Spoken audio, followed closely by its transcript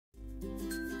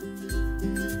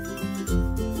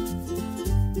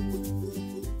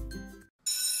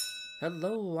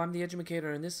Hello, I'm the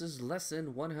Educator, and this is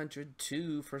lesson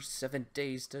 102 for 7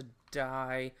 Days to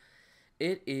Die.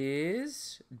 It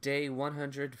is day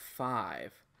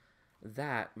 105.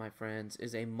 That, my friends,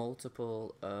 is a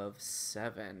multiple of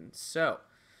 7. So,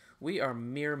 we are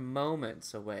mere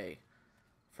moments away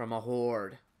from a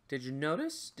horde. Did you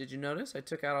notice? Did you notice? I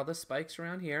took out all the spikes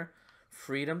around here.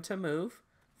 Freedom to move.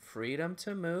 Freedom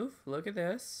to move. Look at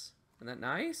this. Isn't that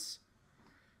nice?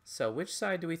 So, which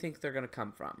side do we think they're going to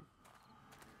come from?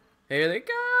 Here they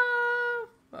go!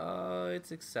 Oh,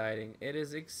 it's exciting. It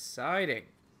is exciting.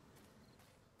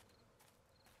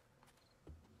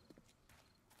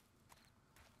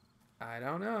 I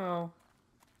don't know.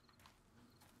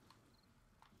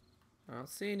 I don't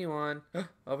see anyone.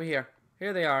 Over here.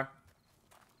 Here they are.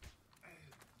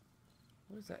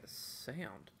 What is that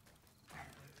sound?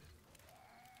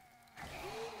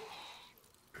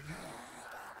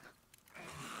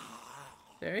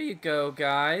 There you go,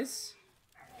 guys.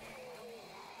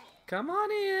 Come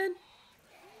on in.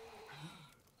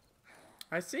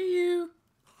 I see you.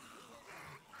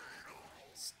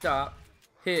 Stop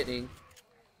hitting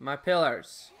my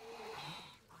pillars.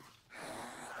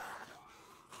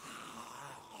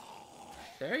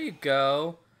 There you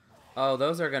go. Oh,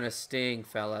 those are gonna sting,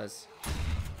 fellas.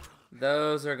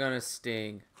 Those are gonna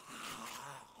sting.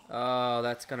 Oh,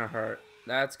 that's gonna hurt.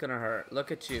 That's gonna hurt.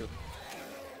 Look at you.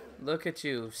 Look at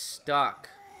you, stuck.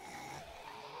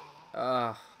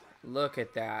 Ugh. Look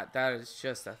at that. That is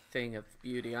just a thing of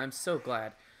beauty. I'm so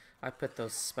glad I put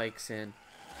those spikes in.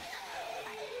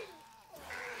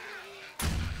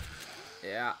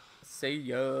 Yeah. See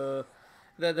ya.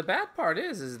 The bad part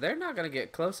is they're not going to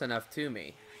get close enough to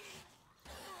me.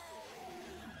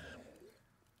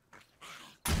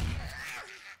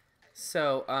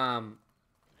 So,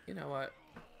 you know what?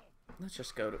 Let's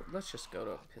just go to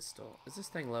a pistol. Is this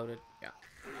thing loaded? Yeah.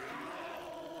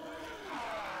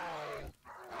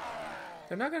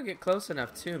 They're not going to get close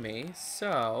enough to me,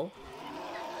 so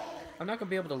I'm not going to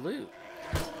be able to loot.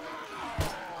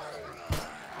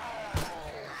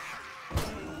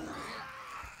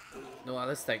 Wow,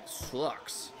 this thing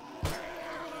sucks.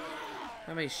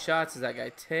 How many shots is that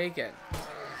guy taking?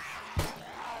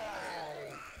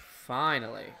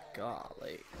 Finally.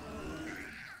 Golly.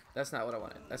 That's not what I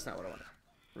wanted. That's not what I wanted.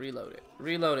 Reload it.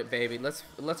 Reload it, baby. Let's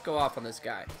go off on this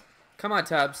guy. Come on,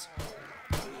 Tubbs.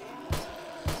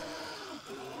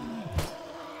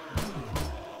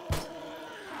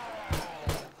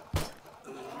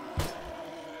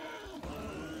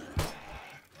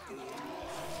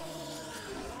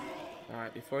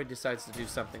 Alright, before he decides to do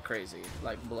something crazy,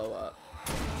 like blow up.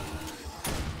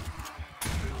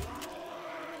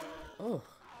 Oh.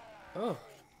 Oh.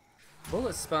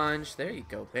 Bullet sponge. There you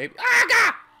go, baby.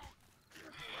 Ah!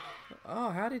 Oh,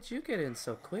 how did you get in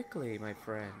so quickly, my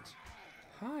friend?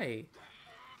 Hi.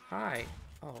 Hi.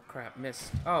 Oh, crap,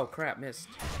 missed. Oh, crap, missed.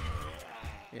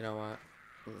 You know what?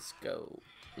 Let's go.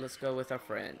 Let's go with our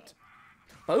friend.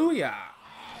 Booyah!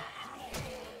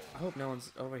 I hope no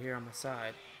one's over here on my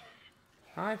side.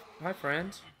 Hi,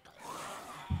 friend.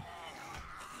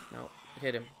 No,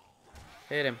 hit him.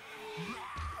 Hit him.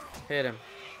 Hit him.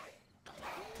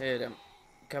 Hit him.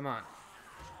 Come on.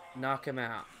 Knock him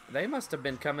out. They must have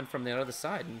been coming from the other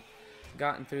side and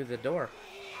gotten through the door.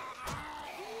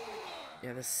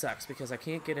 Yeah, this sucks because I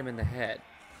can't get him in the head.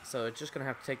 So it's just going to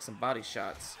have to take some body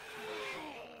shots.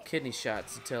 Kidney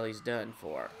shots until he's done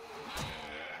for.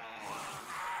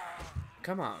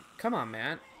 Come on. Come on,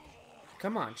 man.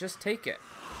 Come on, just take it.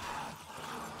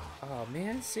 Oh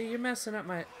man, see, you're messing up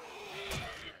my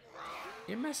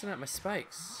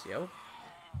spikes, yo.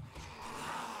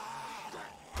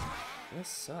 This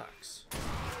sucks.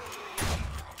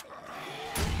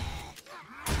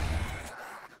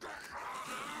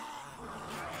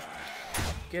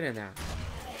 Get in there.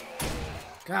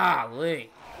 Golly.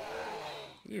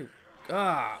 You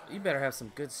better have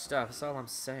some good stuff. That's all I'm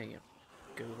saying, you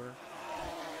goober.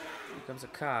 Here comes a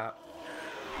cop.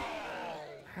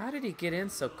 How did he get in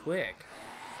so quick?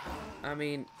 I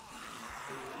mean,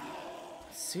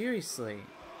 seriously.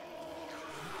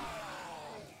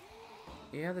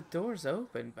 Yeah, the door's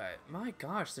open, but my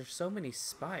gosh, there's so many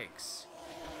spikes.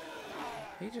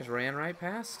 He just ran right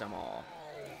past them all.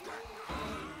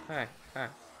 Hey,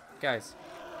 guys.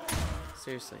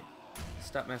 Seriously,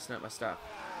 stop messing up my stuff.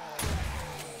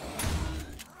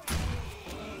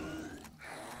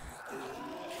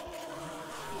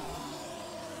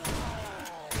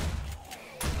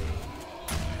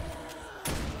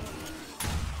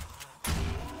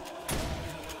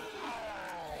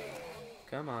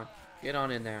 Come on. Get on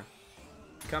in there.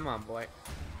 Come on, boy.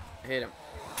 Hit him.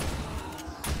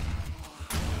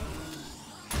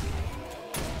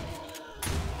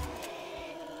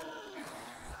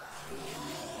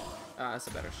 Ah, that's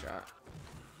a better shot.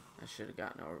 I should have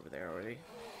gotten over there already.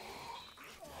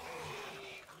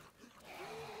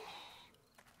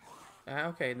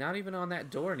 Okay, not even on that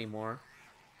door anymore.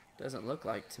 Doesn't look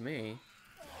like to me.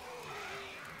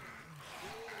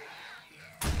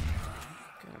 Got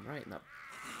him right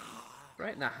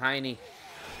in the hiney.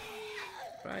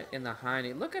 Right in the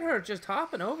hiney. Look at her just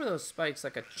hopping over those spikes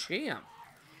like a champ.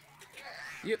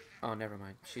 Yep. Oh, never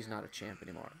mind. She's not a champ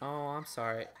anymore. Oh, I'm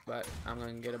sorry, but I'm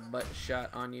gonna get a butt shot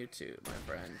on you too, my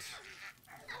friend.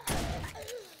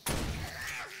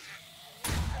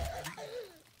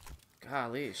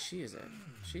 Golly, she's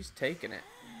taking it.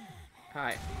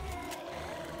 Hi.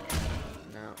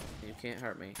 No, you can't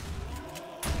hurt me.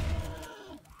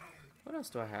 What else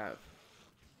do I have?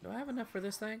 Do I have enough for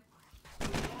this thing?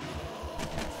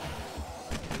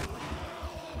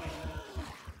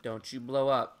 Don't you blow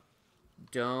up.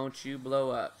 Don't you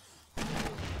blow up.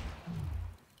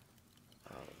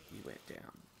 Oh, you went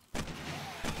down.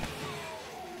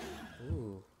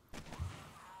 Ooh.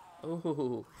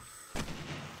 Ooh.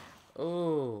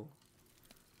 Oh.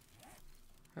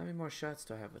 How many more shots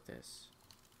do I have with this?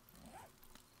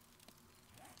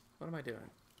 What am I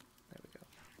doing? There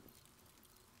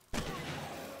we go.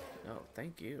 Oh,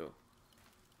 thank you.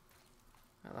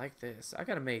 I like this. I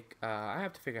gotta make, I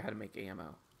have to figure out how to make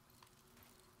ammo.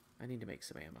 I need to make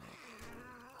some ammo.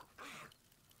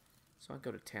 So I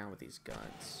go to town with these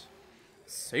guns.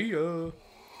 See ya!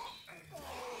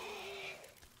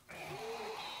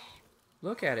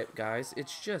 Look at it, guys.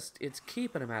 It's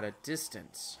keeping them at a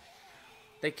distance.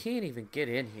 They can't even get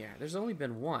in here. There's only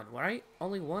been one, right?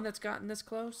 Only one that's gotten this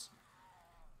close?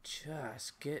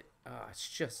 Just get... it's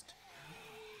just...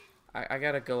 I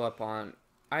gotta go up on...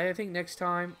 I think next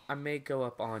time, I may go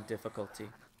up on difficulty.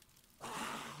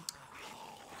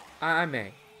 I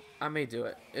may. I may do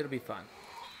it. It'll be fun.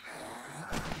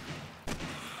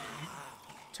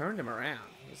 Turned him around.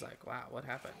 He's like, wow, what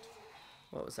happened?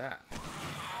 What was that?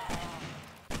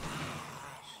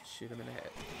 Shoot him in the head.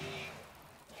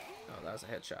 Oh, that was a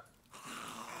headshot.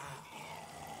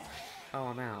 Oh,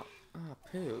 I'm out. Oh,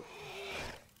 poop.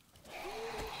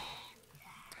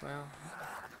 Well.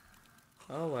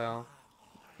 Oh, well.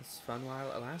 It's fun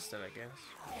while it lasted, I guess.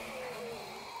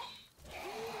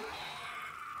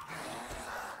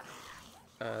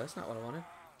 That's not what I wanted.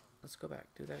 Let's go back.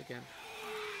 Do that again.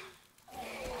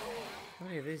 How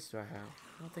many of these do I have?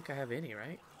 I don't think I have any,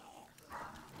 right?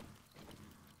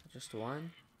 Just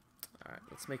one? Alright,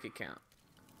 let's make it count.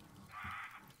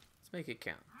 Let's make it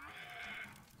count.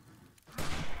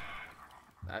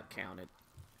 That counted.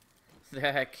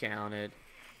 That counted.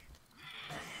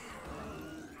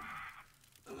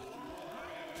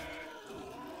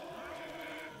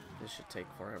 This should take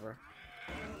forever.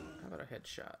 How about a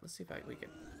headshot? Let's see if we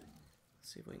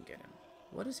can get him.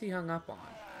 What is he hung up on?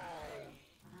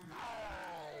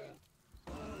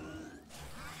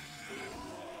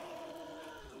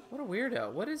 What a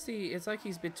weirdo. What is he? It's like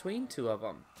he's between two of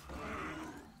them.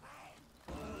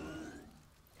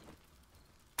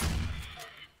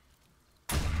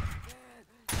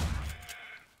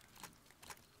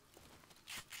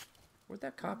 Where'd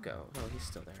that cop go? Oh, he's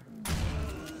still there.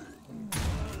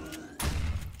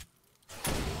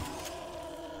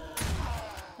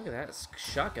 Look at that.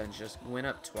 Shotgun just went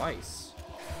up twice.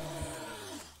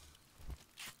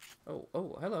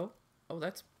 Oh, hello. Oh,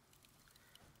 that's...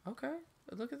 Okay.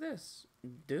 Look at this.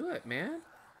 Do it, man.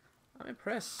 I'm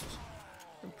impressed.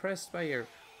 Impressed by your...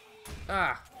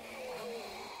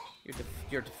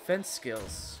 Your defense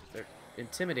skills. They're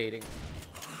intimidating.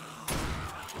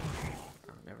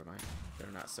 Oh, never mind.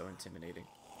 They're not so intimidating.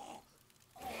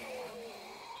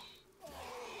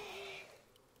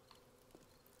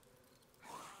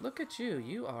 Look at you.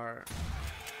 You are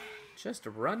just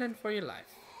running for your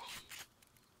life.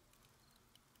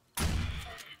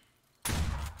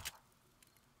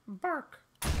 Bark.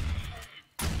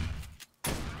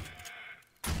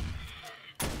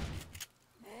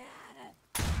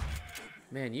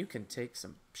 Man, you can take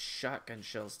some shotgun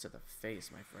shells to the face,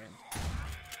 my friend.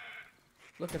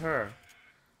 Look at her.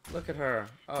 Look at her.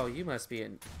 Oh, you must be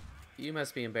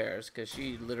embarrassed because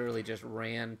she literally just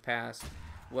ran past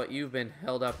what you've been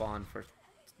held up on for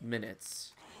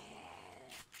minutes.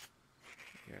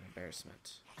 You're an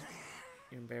embarrassment.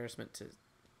 You're an embarrassment to...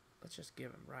 Let's just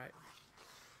give him right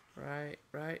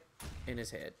in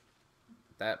his head.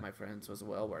 That, my friends, was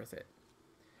well worth it.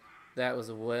 That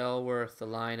was well worth the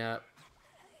lineup.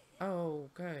 Oh,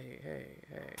 okay,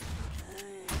 hey.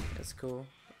 It's cool.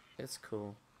 It's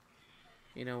cool.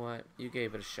 You know what? You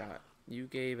gave it a shot. You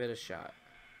gave it a shot.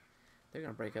 They're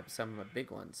gonna break up some of my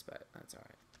big ones, but that's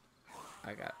alright.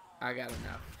 I got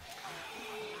enough.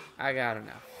 I got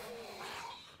enough.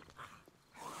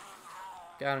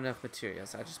 Got enough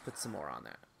materials. I just put some more on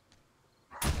that.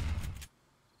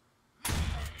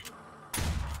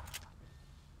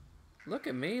 Look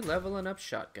at me leveling up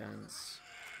shotguns.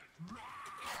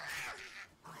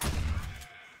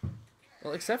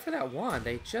 Well, except for that one,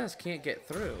 they just can't get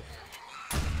through.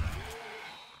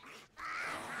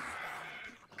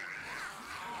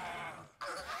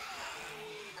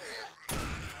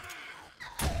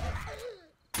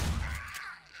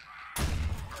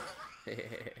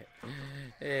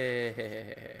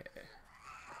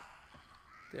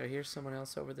 Did I hear someone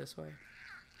else over this way?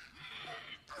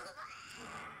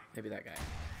 Maybe that guy.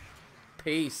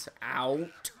 Peace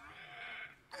out.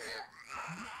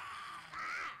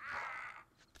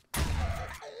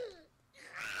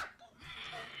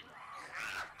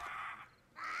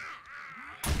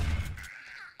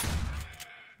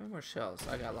 No more shells.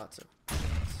 I got lots of shells.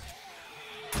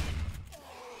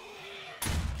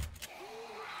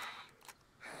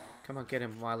 Come on, get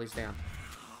him while he's down.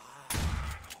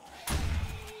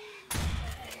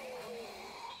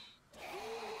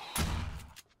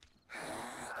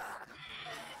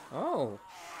 Oh.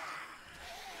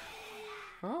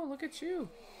 Oh, look at you.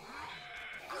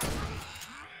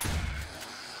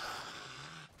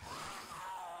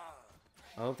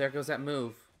 Oh, there goes that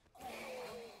move.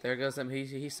 There goes him.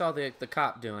 He saw the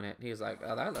cop doing it. He was like,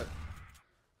 oh, that look.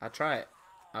 I'll try it.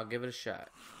 I'll give it a shot.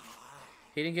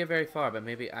 He didn't get very far, but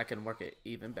maybe I can work it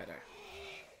even better.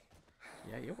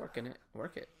 Yeah, you're working it.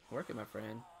 Work it. Work it, my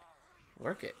friend.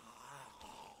 Work it.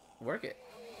 Work it.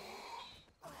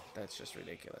 That's just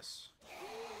ridiculous.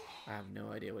 I have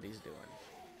no idea what he's doing.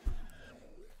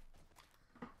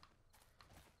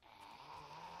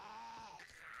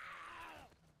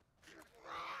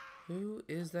 Who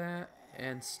is that?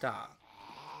 And stop.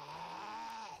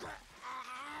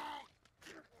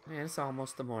 Man, it's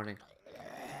almost the morning.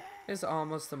 It's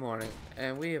almost the morning,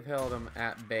 and we have held him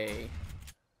at bay.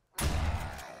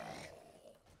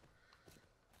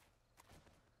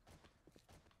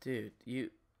 Dude,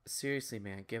 you seriously,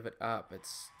 man, give it up.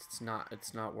 It's not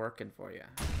working for you.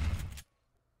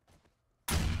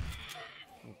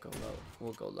 We'll go low.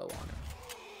 We'll go low on him.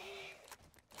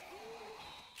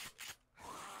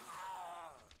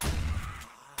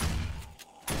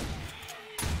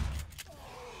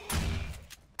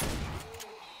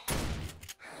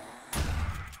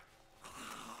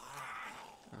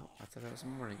 I thought it was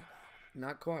morning.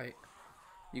 Not quite.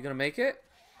 You gonna make it?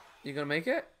 You gonna make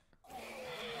it?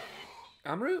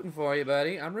 I'm rooting for you,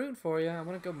 buddy. I'm rooting for you. I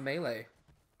want to go melee.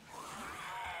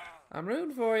 I'm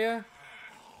rooting for you.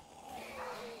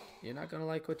 You're not gonna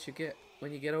like what you get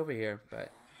when you get over here,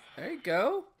 but there you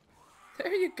go.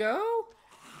 There you go.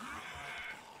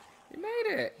 You made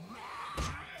it.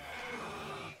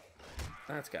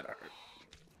 That's gotta hurt.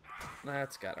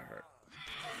 That's gotta hurt.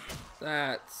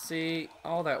 See,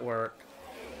 all that work.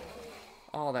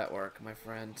 All that work, my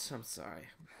friend. I'm sorry.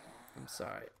 I'm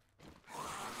sorry.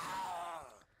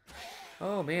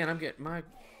 Oh man, I'm getting my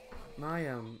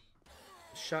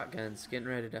shotgun's getting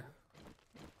ready to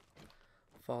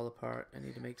fall apart. I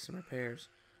need to make some repairs.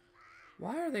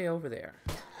 Why are they over there?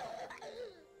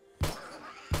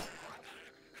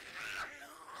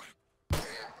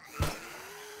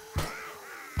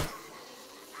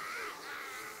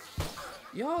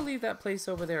 Y'all leave that place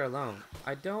over there alone.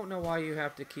 I don't know why you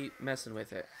have to keep messing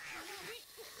with it.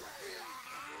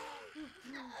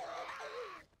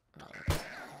 Oh,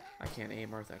 I can't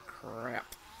aim worth a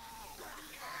crap.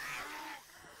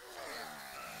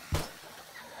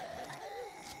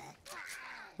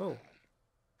 Oh.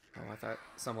 Oh, I thought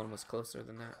someone was closer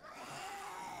than that.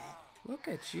 Look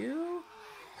at you.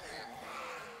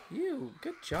 You.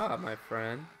 Good job, my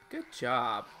friend. Good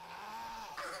job.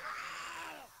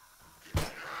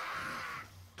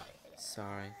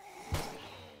 Sorry.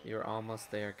 You're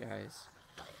almost there, guys.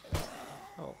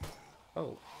 Oh.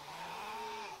 Oh.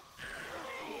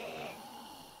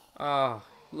 Oh,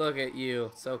 look at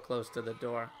you. So close to the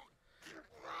door.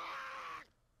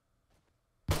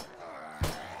 I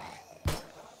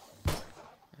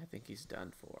think he's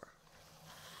done for.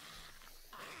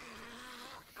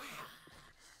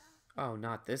 Oh,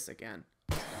 not this again.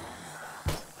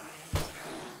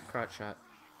 Crotch shot.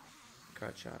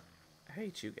 Crotch shot. I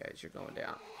hate you guys. You're going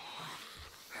down.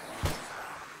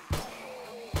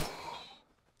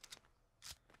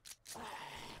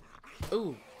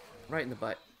 Ooh, right in the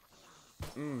butt.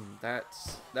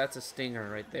 That's a stinger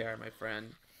right there, my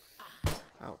friend.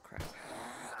 Oh crap.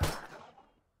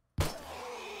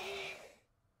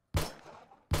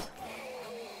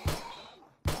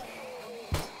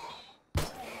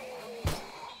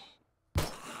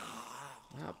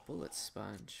 Wow, bullet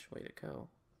sponge. Way to go.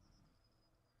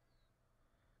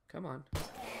 Come on.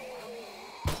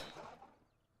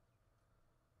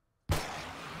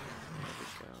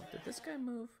 this guy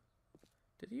move?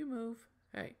 Did you move?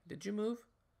 Hey, did you move?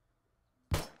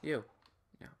 You.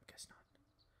 No, guess not.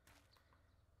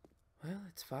 Well,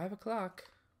 it's 5 o'clock.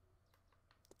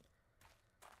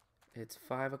 It's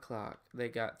 5 o'clock. They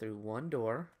got through one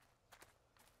door.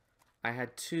 I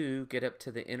had 2 get up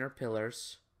to the inner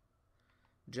pillars.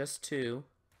 Just 2.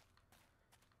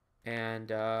 And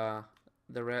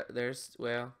there's,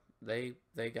 well, they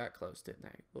got close, didn't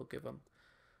they?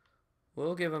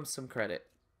 We'll give them some credit.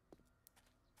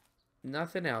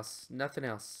 Nothing else. Nothing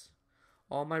else.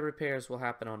 All my repairs will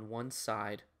happen on one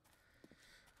side.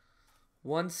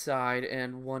 One side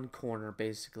and one corner,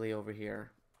 basically, over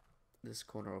here. This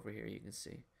corner over here, you can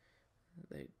see.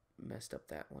 They messed up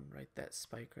that one, right? That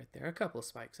spike right there. A couple of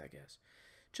spikes, I guess.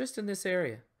 Just in this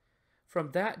area.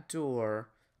 From that door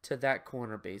to that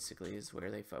corner, basically, is where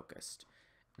they focused.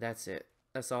 That's it.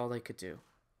 That's all they could do.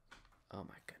 Oh,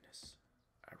 my goodness.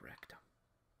 I wrecked them.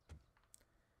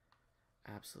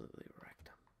 Absolutely wrecked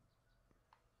them.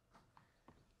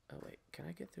 Oh, wait. Can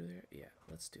I get through there? Yeah,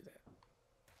 let's do that.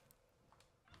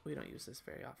 We don't use this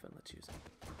very often. Let's use it.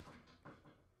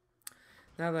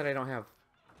 Now that I don't have...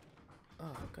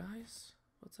 Oh, guys.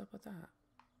 What's up with that?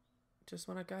 Just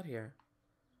when I got here.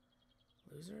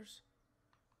 Losers?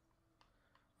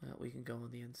 Well, we can go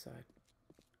on the inside.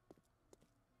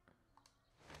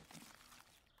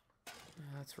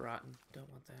 Oh, that's rotten. Don't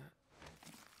want that.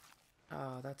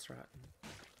 Oh, that's rotten.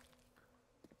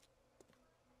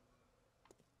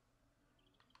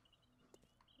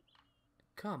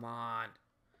 Come on.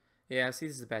 Yeah, see,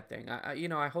 this is a bad thing. You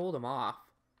know, I hold them off.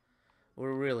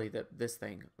 Or really,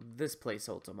 this place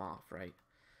holds them off, right?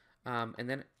 And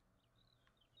then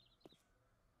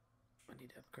I need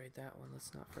to upgrade that one.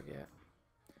 Let's not forget.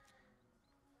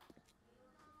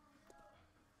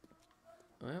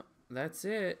 Well, that's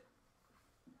it.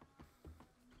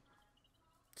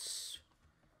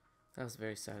 That was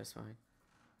very satisfying.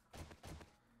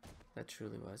 That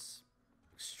truly was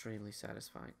extremely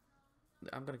satisfying.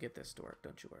 I'm gonna get this to work,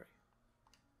 don't you worry.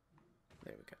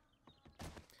 There we go.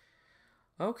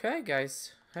 Okay,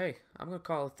 guys. Hey, I'm gonna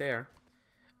call it there.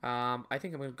 I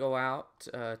think I'm gonna go out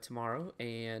tomorrow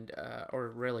and or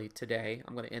really today.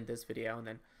 I'm gonna end this video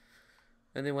and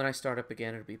then when I start up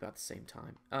again, it'll be about the same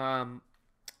time. I'm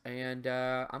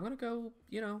gonna go.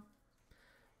 You know,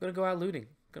 I'm gonna go out looting.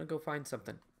 Gonna go find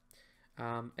something.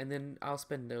 And then I'll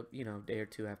spend a day or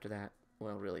two after that.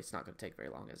 Well, really, it's not gonna take very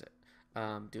long, is it?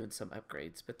 Doing some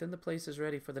upgrades, but then the place is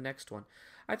ready for the next one.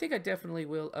 I think I definitely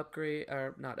will upgrade,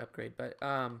 or not upgrade, but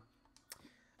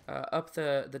up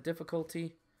the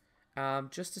difficulty,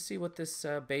 just to see what this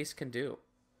base can do,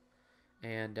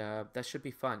 and that should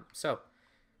be fun. So,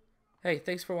 hey,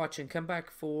 thanks for watching. Come back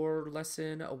for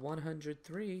lesson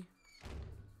 103.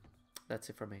 That's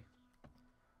it for me.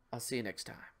 I'll see you next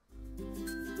time.